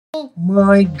Oh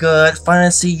my God,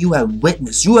 finally you have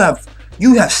witnessed, you have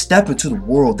stepped into the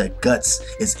world that Guts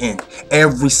is in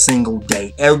every single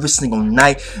day, every single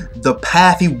night. The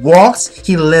path he walks,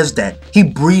 he lives that. He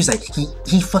breathes that.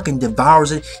 He fucking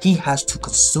devours it. He has to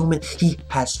consume it. He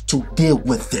has to deal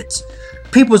with it.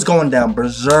 People's going down.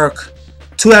 Berserk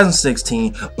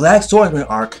 2016, Black Swordsman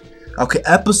arc. Okay,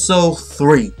 episode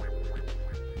 3.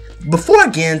 Before I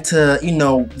get into,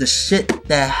 the shit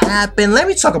that happened, let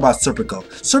me talk about Serpico.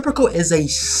 Serpico is a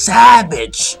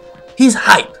savage. He's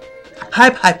hype.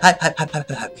 Hype.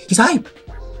 He's hype.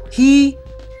 He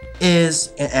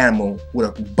is an animal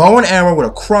with a bow and arrow, with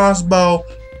a crossbow,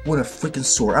 with a freaking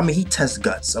sword. I mean, he tests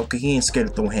Guts. Okay, he ain't scared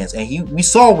to throw hands. And we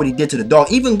saw what he did to the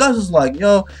dog. Even Guts was like,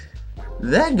 yo,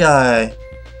 that guy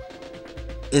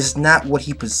is not what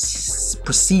he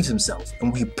perceives himself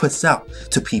and what he puts out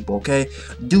to people, okay?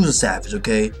 Dude's a savage,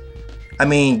 okay? I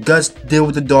mean, Guts dealt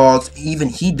with the dogs. Even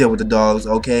he dealt with the dogs,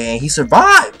 okay? And he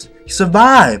survived. He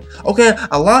survived, okay?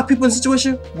 A lot of people in the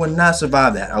situation will not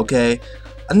survive that, okay?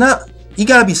 You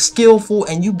gotta be skillful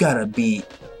and you gotta be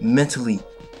mentally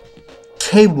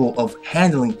capable of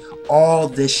handling all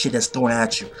this shit that's thrown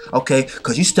at you, okay?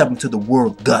 Because you step into the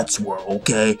world, Guts world,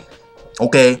 okay?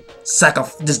 Okay,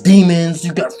 just demons.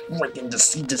 You got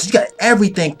freaking you got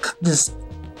everything. Just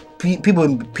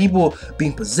people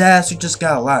being possessed. You just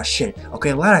got a lot of shit. Okay,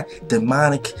 a lot of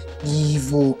demonic,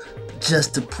 evil,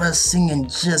 just depressing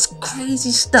and just crazy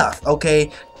stuff.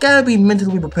 Okay, gotta be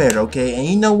mentally prepared. Okay, and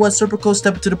you know what? Serpico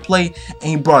stepped into the plate and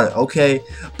he brought it. Okay,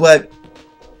 but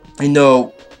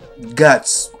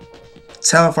Guts,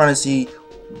 talent fantasy.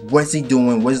 What's he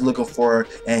doing? What he's looking for?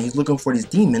 And he's looking for these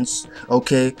demons.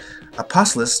 Okay,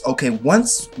 apostles. Okay,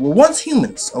 once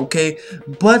humans. Okay,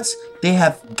 but they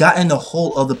have gotten a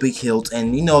hold of the big hills,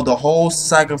 and the whole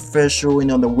sacrificial.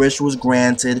 The wish was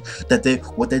granted that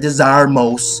what they desire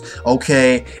most.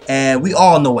 Okay, and we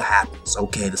all know what happens.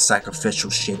 Okay, the sacrificial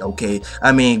shit. Okay,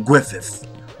 I mean Griffith,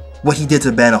 what he did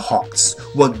to the Band of Hawks,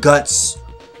 what Guts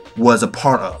was a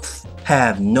part of.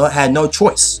 Had no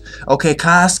choice. Okay,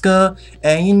 Casca,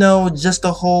 and just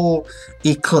the whole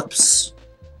eclipse.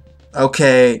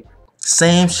 Okay,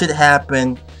 same shit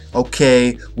happened.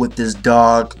 Okay, with this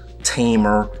dog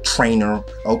tamer trainer.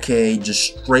 Okay,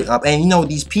 just straight up. And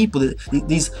these people,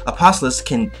 these apostles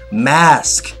can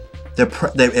mask their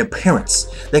appearance.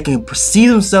 They can perceive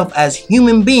themselves as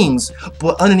human beings,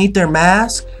 but underneath their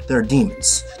mask, they're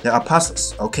demons. They're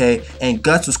apostles. Okay, and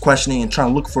Guts was questioning and trying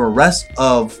to look for the rest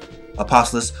of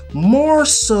apostles, more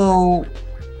so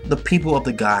the people of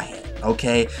the Godhead.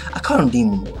 Okay, I call them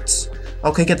demon lords.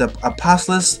 Okay, get the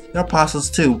apostles, they're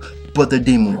apostles too, but they're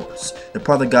demon lords. They're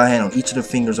part of the Godhead on each of the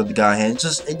fingers of the Godhead.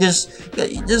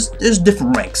 There's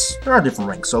different ranks. There are different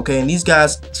ranks. Okay, and these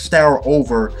guys tower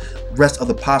over the rest of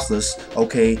the apostles.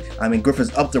 Okay, I mean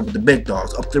Griffin's up there with the big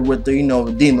dogs, up there with the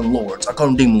the demon lords. I call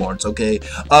them demon lords. Okay,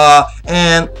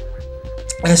 and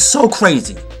it's so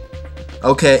crazy.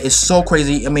 Okay, it's so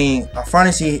crazy. I mean,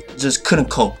 Fantasy just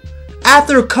couldn't cope.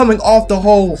 After coming off the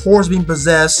whole horse being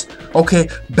possessed, okay,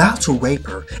 about to rape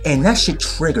her, and that shit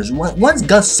triggers. Once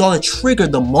Guts saw it,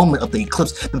 triggered the moment of the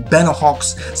eclipse, the Banner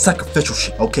Hawks sacrificial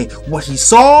shit. Okay, what he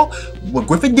saw, what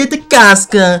Griffin did to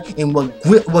Casca, and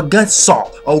what Guts saw.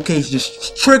 Okay,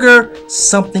 just trigger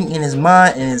something in his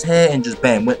mind, in his head, and just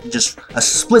bam, just a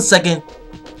split second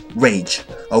rage.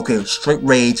 Okay, straight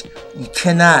rage. You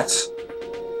cannot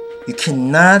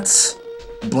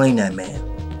blame that man.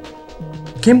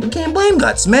 Can't blame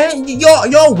Guts, man.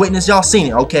 Y'all witness, y'all seen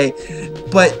it, okay?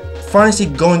 But Fantasy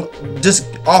going just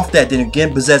off that, then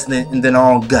again possessed, and then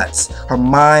on Guts. Her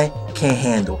mind can't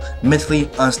handle, mentally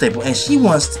unstable, and she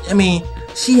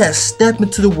has stepped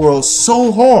into the world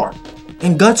so hard,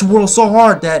 in Guts' world so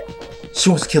hard that she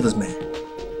wants to kill this man.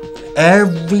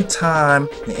 Every time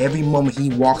and every moment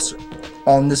he walks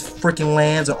on this freaking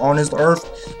lands or on this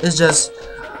earth, it's just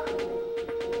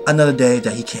another day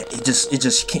that he can't.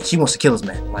 She wants to kill this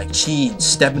man. Like, she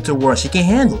stepped into the world, she can't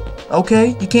handle it.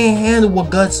 Okay, you can't handle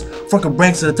what Guts fucking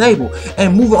brings to the table.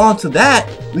 And moving on to that,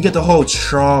 we get the whole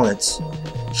Charlotte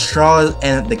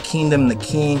and the kingdom, the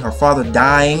king, her father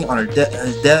dying on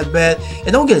his deathbed.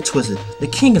 And don't get it twisted, the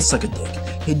king can suck a dick.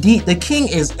 The king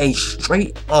is a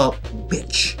straight up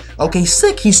bitch. Okay,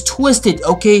 sick. He's twisted.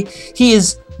 Okay, he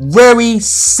is very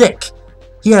sick.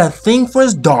 He had a thing for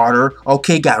his daughter.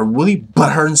 Okay, got really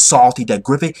butthurt and salty that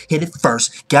Griffith hit it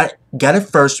first. Got it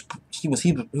first. He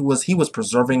was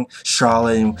preserving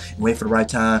Charlotte and wait for the right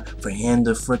time for him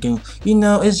to freaking.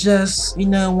 It's just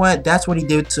what. That's what he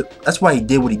did to. That's why he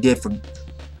did what he did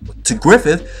to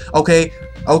Griffith. Okay,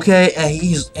 and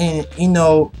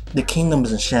the kingdom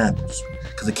is in shambles.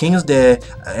 because the king is dead,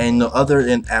 and the other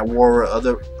at war,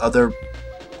 other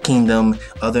kingdom,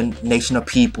 other nation of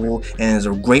people, and it's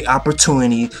a great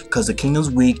opportunity because the kingdom's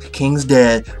weak, king's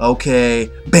dead. Okay,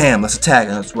 bam, let's attack.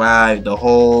 And that's why the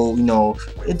whole, you know,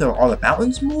 are the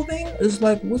mountains moving? It's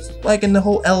like, what's like in the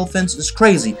whole elephants? It's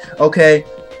crazy. Okay.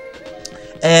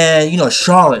 And you know,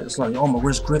 Charlotte, it's like, oh my,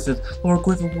 where's Griffith? Lord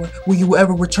Griffith, will you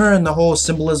ever return? The whole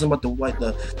symbolism of the White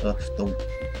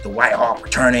Hawk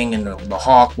returning, and the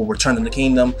hawk will return in the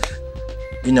kingdom.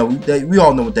 You know, we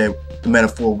all know what the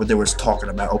metaphor, what they were talking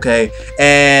about, okay?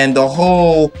 And the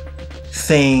whole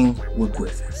thing with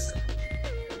Griffith,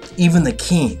 even the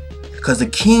king, because the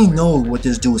king knows what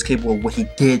this dude is capable of, what he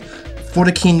did for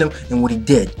the kingdom and what he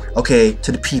did, okay,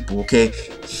 to the people, okay?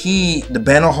 The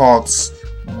Bannerhawks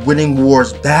winning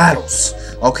wars, battles,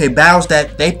 okay, battles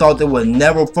that they thought they would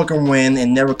never fucking win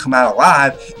and never come out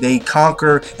alive, they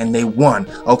conquered and they won,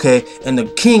 okay? And the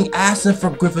king asking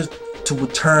for Griffith to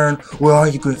return. Where are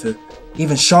you, Griffith?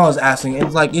 Even Shaw's asking.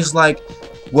 It's like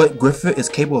what Griffith is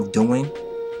capable of doing,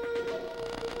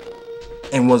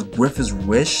 and was Griffith's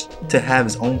wish to have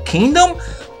his own kingdom.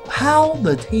 How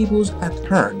the tables have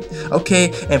turned,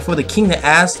 okay? And for the king to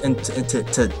ask and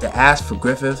to ask for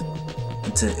Griffith,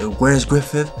 where's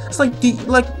Griffith? It's like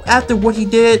after what he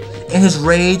did and his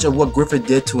rage of what Griffith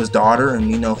did to his daughter, and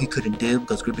you know he couldn't do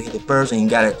because Griffith hit it first and he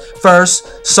got it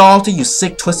first. Salty, you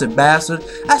sick, twisted bastard.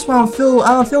 That's why I don't feel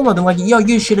about them. Like, yo,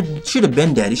 you should have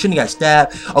been dead. You shouldn't have got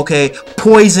stabbed. Okay,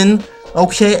 poison.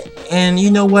 Okay, and you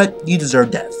know what? You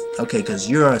deserve death. Okay, because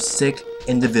you're a sick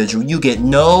individual. You get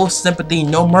no sympathy,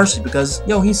 no mercy because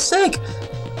yo, he's sick.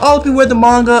 All the people read the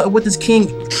manga of what this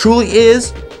king truly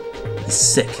is. He's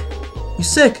sick. He's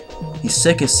sick. He's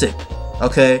sick as sick.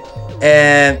 Okay?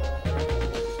 And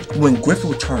when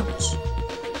Griffith returns,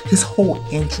 his whole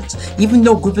entrance, even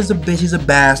though Griffith's a bitch, he's a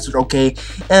bastard, okay?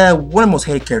 One of the most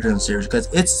hated characters in the series because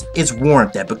it's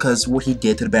warranted that because what he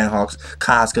did to the Bannerhawks,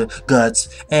 Casca, Guts,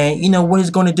 and you know what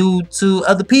he's gonna do to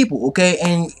other people, okay?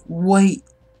 And what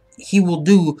he will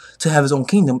do to have his own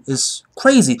kingdom is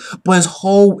crazy. But his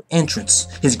whole entrance,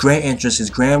 his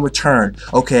grand return,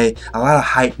 okay, a lot of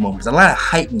hype moments, a lot of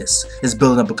hypeness is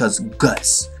building up because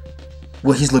Guts,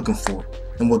 what he's looking for,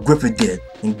 and what Griffith did,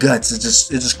 and Guts it's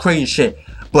just crazy shit.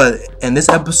 But in this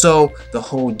episode, the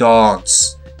whole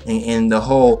dogs and the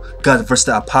whole Guts versus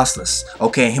the Apostolos,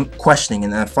 okay, him questioning,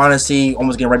 and then finally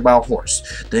almost getting right by a horse,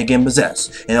 then getting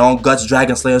possessed, and on Guts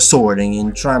Dragon Slayer sword,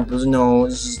 and trying, you know,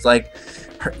 it's just like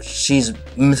she's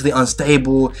mentally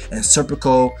unstable, and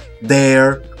Serpico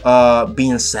there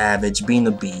being savage, being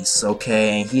the beast,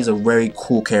 okay, and he's a very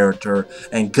cool character,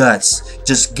 and Guts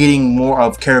just getting more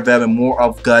of Caravel and more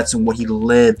of Guts and what he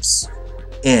lives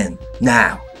in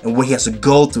now and what he has to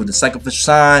go through, the sacrificial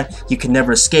sign, he can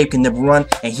never escape, can never run,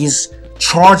 and he's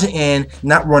charging in,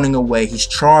 not running away. He's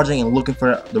charging and looking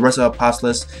for the rest of the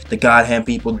Apostolos, the God Hand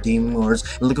people, Demon Lords,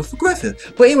 and looking for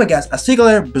Griffith. But anyway, guys, I'll see you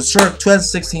later. Berserk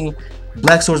 2016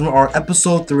 Black Swordsman Arc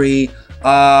Episode 3.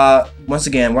 Once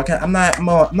again, I'm not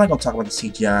gonna talk about the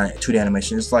CGI 2D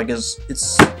animation. It's like it's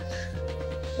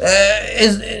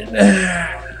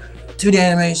 2D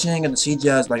animation and the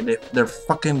CGI is like they're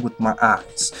fucking with my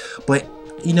eyes. But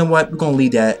you know what? We're gonna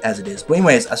leave that as it is. But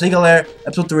anyways, I'll see you later.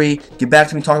 Episode 3. Get back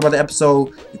to me, talk about the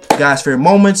episode, guys' favorite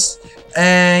moments,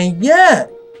 and yeah,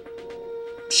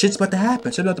 shit's about to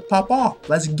happen. Shit's about to pop off.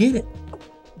 Let's get it.